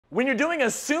When you're doing a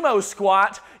sumo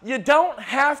squat, you don't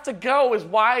have to go as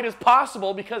wide as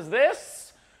possible because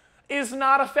this is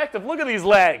not effective. Look at these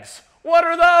legs. What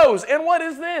are those? And what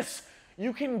is this?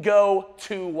 You can go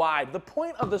too wide. The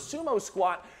point of the sumo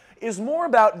squat is more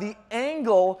about the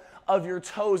angle of your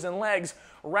toes and legs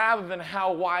rather than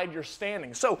how wide you're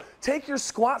standing. So take your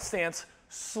squat stance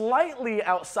slightly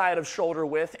outside of shoulder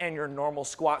width and your normal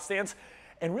squat stance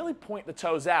and really point the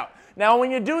toes out. Now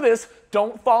when you do this,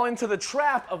 don't fall into the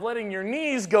trap of letting your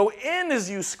knees go in as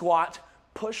you squat.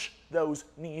 Push those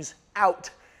knees out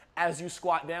as you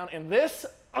squat down, and this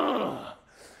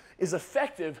is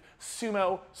effective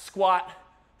sumo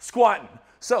squatting.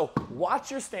 So watch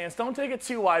your stance, don't take it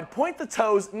too wide, point the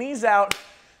toes, knees out,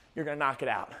 you're gonna knock it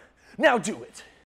out. Now do it.